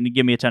night, and it'd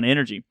give me a ton of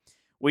energy.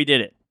 We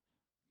did it.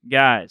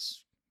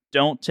 Guys,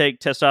 don't take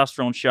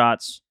testosterone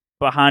shots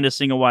behind a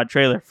single-wide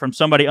trailer from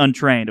somebody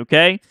untrained,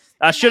 okay?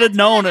 I should have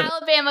known it.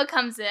 Alabama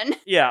comes in.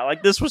 Yeah,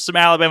 like this was some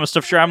Alabama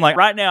stuff. Sure, I'm like,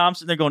 right now I'm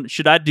sitting there going,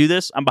 should I do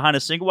this? I'm behind a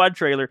single wide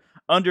trailer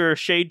under a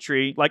shade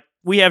tree. Like,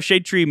 we have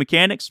shade tree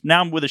mechanics.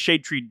 Now I'm with a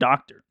shade tree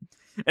doctor.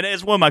 And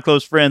it's one of my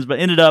close friends, but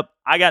ended up,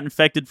 I got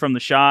infected from the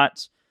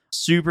shots.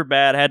 Super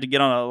bad. Had to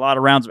get on a lot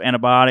of rounds of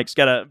antibiotics.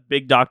 Got a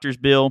big doctor's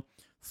bill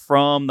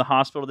from the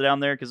hospital down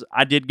there because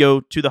I did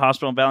go to the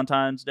hospital on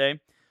Valentine's Day.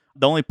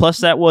 The only plus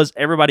to that was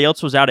everybody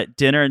else was out at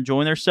dinner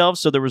enjoying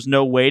themselves, so there was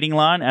no waiting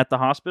line at the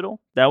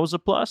hospital. That was a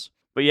plus.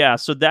 But yeah,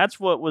 so that's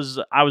what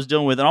I was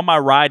dealing with. And on my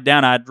ride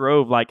down, I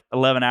drove like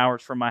 11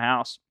 hours from my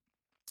house.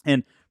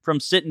 And from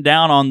sitting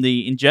down on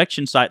the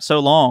injection site so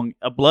long,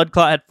 a blood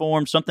clot had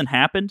formed, something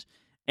happened,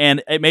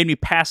 and it made me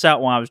pass out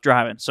while I was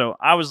driving. So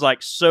I was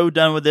like so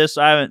done with this.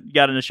 I haven't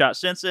gotten a shot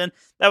since then.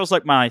 That was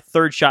like my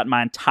third shot in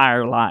my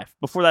entire life.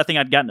 Before that, I think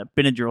I'd gotten a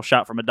Benadryl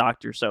shot from a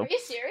doctor. So Are you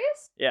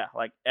serious? yeah,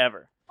 like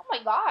ever. Oh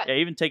my God. Yeah,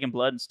 even taking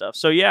blood and stuff.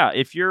 So yeah,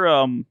 if you're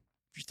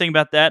thinking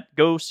about that,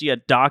 go see a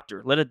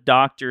doctor. Let a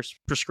doctor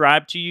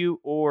prescribe to you,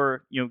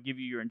 or give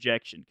you your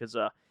injection, because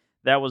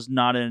that was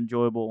not an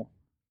enjoyable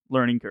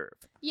learning curve.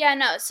 Yeah,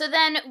 no. So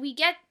then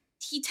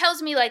he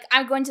tells me, like,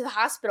 I'm going to the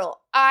hospital.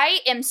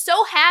 I am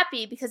so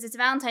happy because it's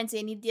Valentine's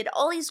Day and he did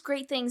all these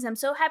great things. I'm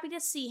so happy to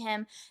see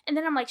him. And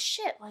then I'm like,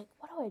 shit, like,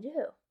 what do I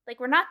do? Like,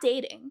 we're not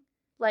dating.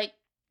 Like,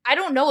 I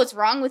don't know what's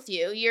wrong with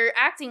you. You're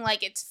acting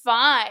like it's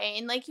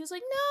fine. Like, he was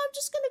like, no, I'm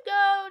just going to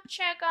go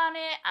check on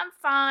it. I'm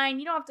fine.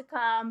 You don't have to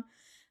come.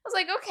 I was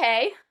like,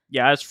 okay.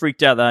 Yeah, I was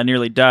freaked out that I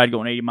nearly died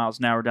going 80 miles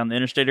an hour down the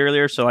interstate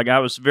earlier. So, like, I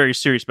was very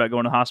serious about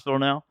going to the hospital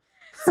now.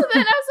 So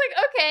then I was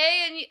like,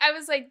 okay. And I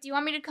was like, do you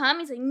want me to come?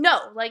 He's like,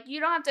 no, like,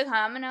 you don't have to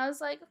come. And I was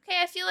like, okay,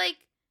 I feel like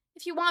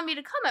if you want me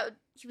to come,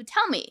 he would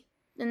tell me.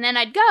 And then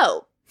I'd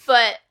go.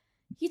 But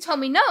he told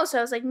me no. So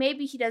I was like,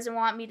 maybe he doesn't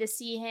want me to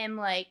see him,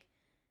 like,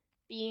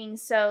 being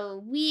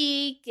so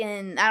weak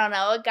and, I don't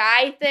know, a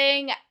guy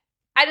thing.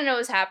 I didn't know what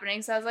was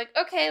happening. So I was like,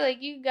 okay,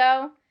 like, you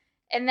go.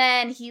 And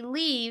then he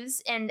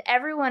leaves, and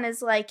everyone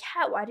is like,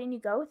 Kat, why didn't you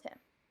go with him?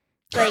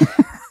 Like,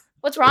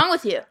 what's wrong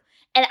with you?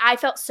 And I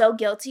felt so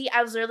guilty.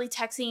 I was literally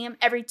texting him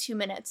every 2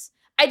 minutes.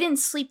 I didn't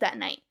sleep that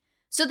night.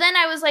 So then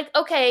I was like,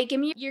 okay, give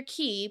me your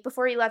key.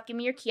 Before he left, give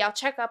me your key. I'll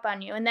check up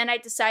on you. And then I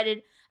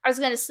decided I was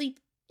going to sleep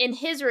in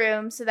his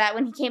room so that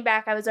when he came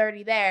back, I was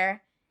already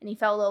there and he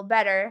felt a little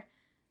better.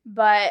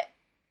 But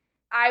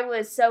I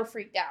was so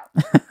freaked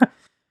out.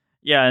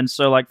 Yeah, and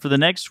so, like, for the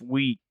next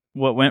week,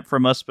 what went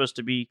from us supposed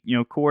to be,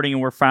 courting,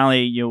 and we're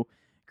finally,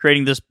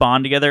 creating this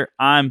bond together.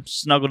 I'm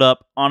snuggled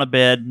up on a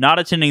bed, not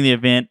attending the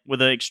event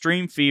with an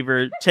extreme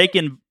fever,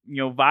 taking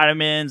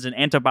vitamins and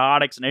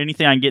antibiotics and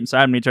anything I can get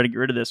inside of me to try to get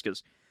rid of this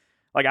because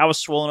like I was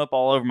swollen up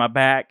all over my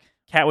back.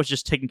 Kat was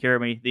just taking care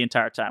of me the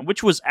entire time,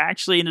 which was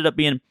actually ended up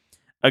being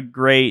a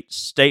great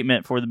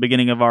statement for the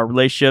beginning of our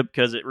relationship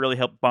because it really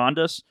helped bond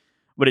us.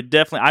 But it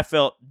definitely, I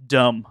felt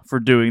dumb for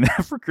doing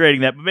that, for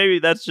creating that. But maybe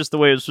that's just the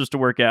way it was supposed to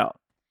work out.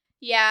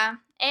 Yeah.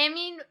 I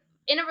mean,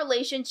 in a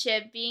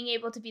relationship, being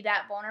able to be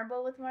that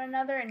vulnerable with one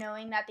another and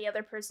knowing that the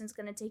other person's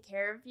going to take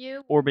care of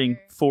you. Or being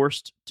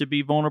forced to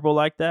be vulnerable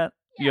like that.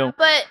 Yeah,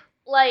 but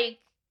like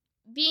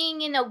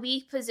being in a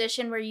weak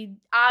position where you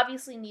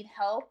obviously need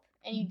help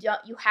and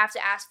you have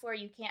to ask for it.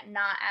 You can't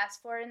not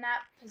ask for it in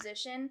that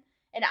position.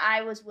 And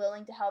I was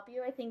willing to help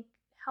you, I think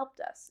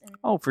helped us.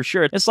 Oh, for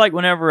sure. It's like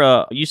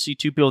whenever you see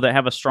two people that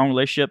have a strong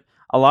relationship,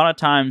 a lot of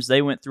times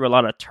they went through a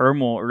lot of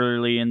turmoil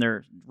early in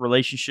their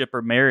relationship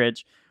or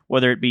marriage,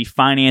 whether it be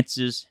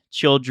finances,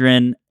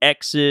 children,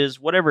 exes,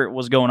 whatever it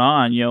was going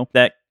on,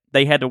 that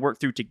they had to work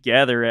through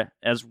together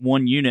as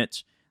one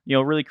unit,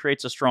 really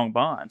creates a strong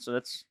bond.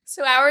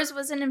 So ours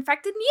was an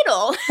infected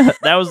needle.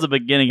 That was the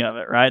beginning of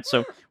it, right?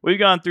 So we've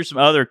gone through some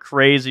other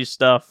crazy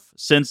stuff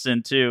since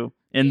then too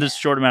in this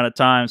short amount of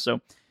time. So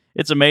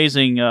it's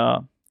amazing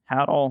how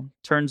it all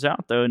turns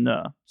out though. And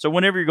so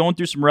whenever you're going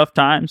through some rough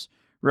times,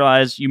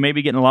 realize you may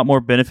be getting a lot more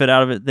benefit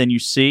out of it than you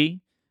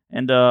see.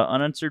 And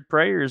unanswered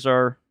prayers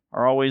are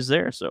always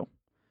there. So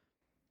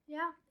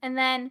yeah. And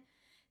then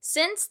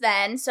since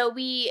then, so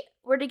we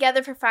were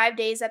together for 5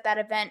 days at that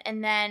event.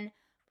 And then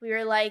we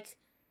were like,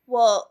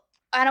 well,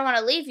 I don't want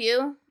to leave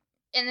you.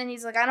 And then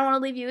he's like, I don't want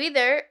to leave you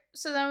either.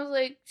 So then I was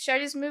like, should I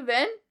just move in?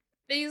 And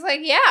he's like,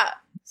 yeah.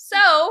 So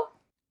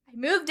I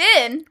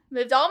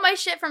moved all my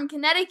shit from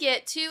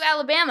Connecticut to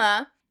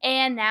Alabama.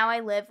 And now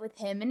I live with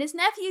him and his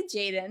nephew,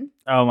 Jaden.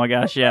 Oh my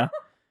gosh, yeah.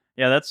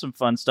 Yeah, that's some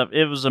fun stuff.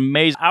 It was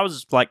amazing. I was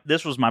just like,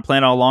 this was my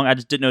plan all along. I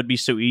just didn't know it'd be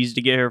so easy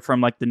to get here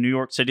from like the New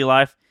York City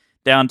life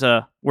down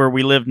to where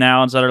we live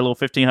now inside our little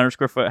 1,500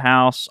 square foot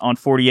house on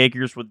 40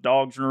 acres with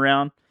dogs running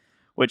around,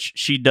 which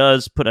she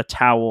does put a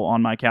towel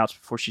on my couch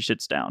before she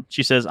sits down.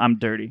 She says, I'm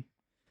dirty.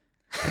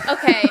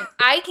 Okay,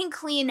 I can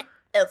clean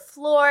the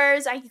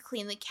floors. I can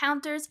clean the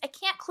counters. I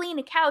can't clean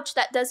a couch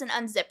that doesn't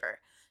unzip her.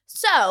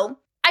 So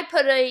I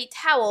put a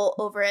towel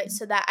over it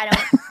so that I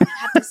don't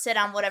have to sit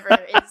on whatever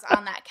is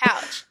on that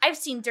couch. I've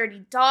seen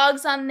dirty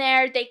dogs on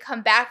there. They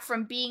come back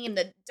from being in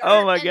the dirt.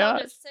 Oh my and God.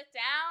 they'll just sit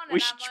down.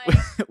 And I'm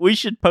like, we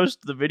should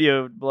post the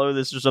video below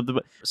this or something.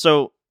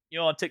 So,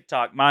 on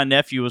TikTok, my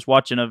nephew was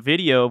watching a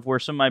video of where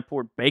somebody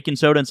poured baking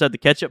soda inside the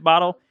ketchup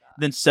bottle,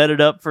 then set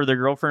it up for their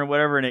girlfriend or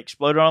whatever, and it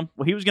exploded on him.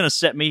 Well, he was going to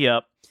set me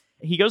up.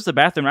 He goes to the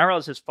bathroom, and I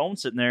realize his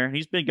phone's sitting there, and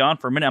he's been gone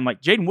for a minute. I'm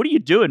like, Jaden, what are you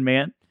doing,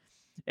 man?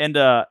 And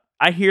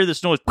I hear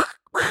this noise,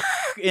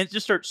 and it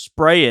just starts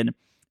spraying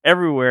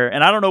everywhere,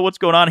 and I don't know what's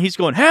going on. He's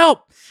going,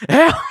 help,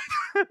 help.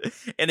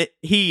 And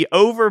he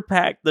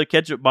overpacked the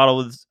ketchup bottle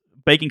with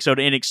baking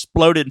soda and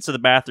exploded into the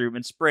bathroom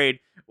and sprayed.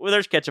 Well,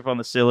 there's ketchup on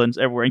the ceilings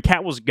everywhere. And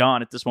Kat was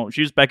gone at this moment.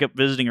 She was back up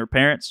visiting her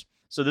parents.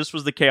 So this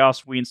was the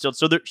chaos we instilled.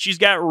 So she's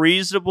got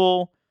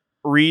reasonable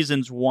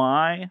reasons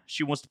why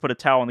she wants to put a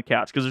towel on the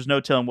couch because there's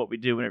no telling what we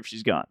do whenever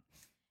she's gone.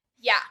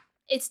 yeah,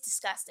 it's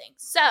disgusting.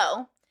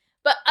 So,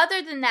 but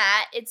other than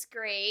that, it's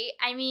great.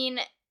 I mean,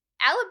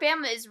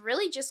 Alabama is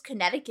really just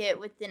Connecticut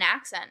with an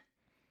accent.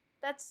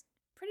 That's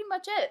pretty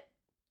much it.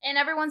 And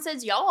everyone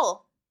says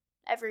y'all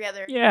every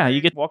other. Yeah,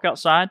 you get to walk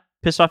outside,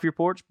 piss off your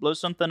porch, blow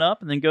something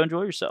up, and then go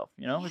enjoy yourself.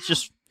 It's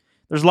just,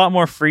 there's a lot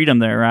more freedom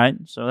there, right?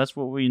 So that's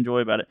what we enjoy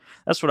about it.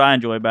 That's what I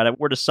enjoy about it.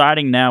 We're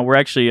deciding now, we're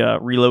actually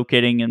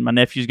relocating, and my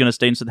nephew's going to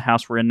stay inside the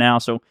house we're in now.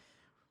 So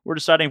we're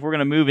deciding if we're going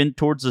to move in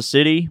towards the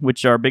city,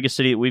 which our biggest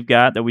city that we've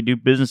got that we do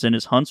business in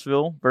is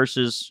Huntsville,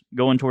 versus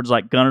going towards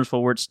like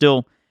Guntersville, where it's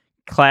still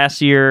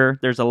classier.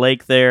 There's a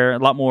lake there, a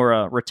lot more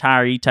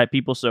retiree type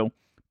people. So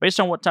based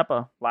on what type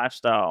of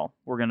lifestyle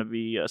we're going to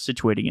be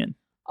situating in.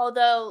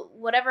 Although,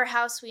 whatever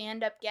house we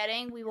end up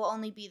getting, we will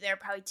only be there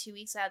probably 2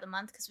 weeks out of the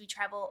month because we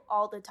travel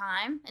all the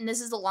time. And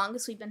this is the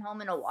longest we've been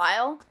home in a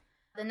while.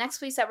 The next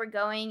place that we're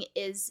going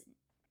is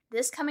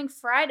this coming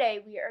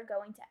Friday. We are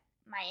going to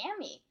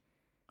Miami.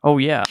 Oh,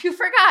 yeah. You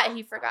forgot.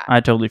 He forgot. I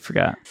totally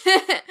forgot.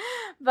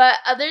 But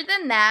other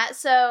than that,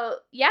 so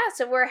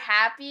we're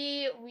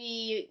happy.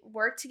 We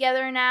work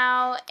together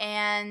now,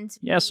 and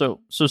yeah, so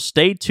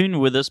stay tuned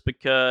with us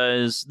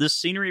because this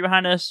scenery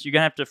behind us, you're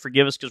gonna have to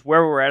forgive us because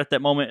where we're at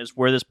that moment is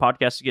where this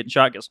podcast is getting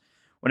shot. Because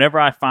whenever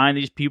I find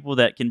these people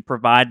that can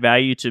provide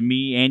value to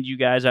me and you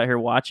guys out here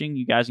watching,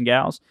 you guys and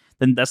gals,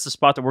 then that's the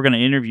spot that we're going to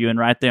interview in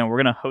right then.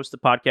 We're going to host the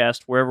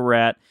podcast wherever we're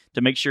at to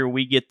make sure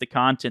we get the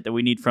content that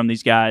we need from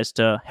these guys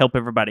to help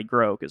everybody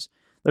grow. Because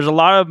there's a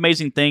lot of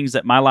amazing things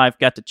that my life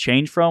got to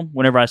change from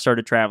whenever I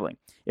started traveling.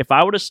 If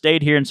I would have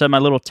stayed here inside my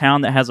little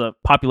town that has a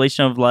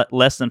population of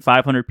less than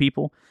 500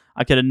 people,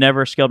 I could have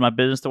never scaled my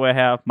business the way I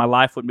have. My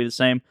life wouldn't be the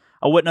same.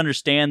 I wouldn't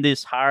understand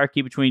this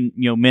hierarchy between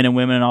men and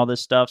women and all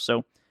this stuff.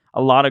 So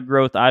a lot of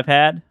growth I've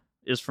had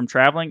is from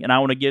traveling, and I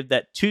want to give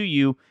that to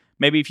you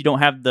maybe if you don't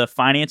have the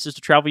finances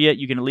to travel yet,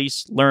 you can at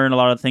least learn a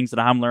lot of the things that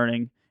I'm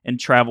learning and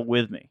travel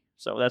with me.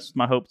 So that's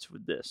my hopes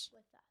with this.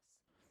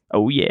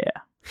 Oh, yeah.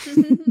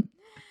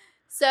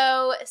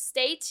 So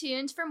stay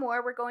tuned for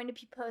more. We're going to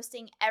be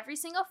posting every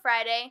single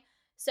Friday.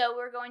 So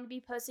we're going to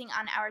be posting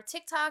on our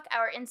TikTok,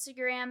 our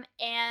Instagram,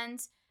 and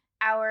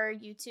our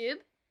YouTube.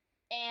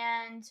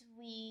 And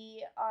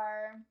we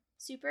are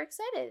super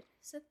excited.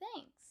 So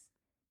thanks.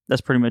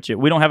 That's pretty much it.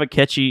 We don't have a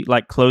catchy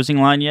like closing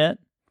line yet.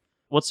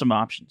 What's some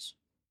options?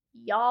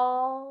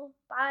 Y'all.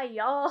 Bye,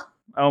 y'all.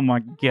 Oh, my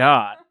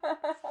God.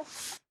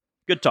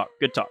 Good talk.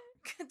 Good talk,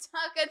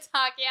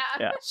 yeah.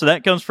 Yeah. So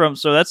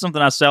that's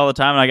something I say all the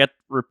time, and I got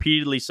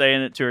repeatedly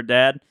saying it to her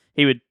dad.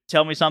 He would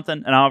tell me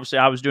something, and obviously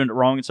I was doing it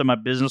wrong in some of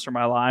my business or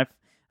my life.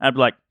 And I'd be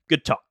like,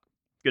 good talk.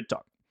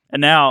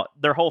 And now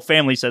their whole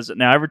family says it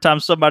now. Every time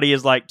somebody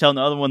is like telling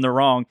the other one they're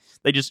wrong,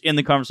 they just end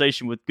the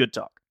conversation with good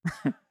talk.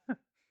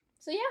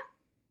 So yeah.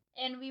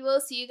 And we will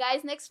see you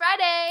guys next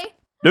Friday.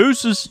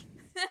 Deuces.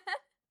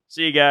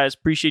 See you guys.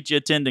 Appreciate you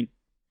attending.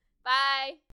 Bye.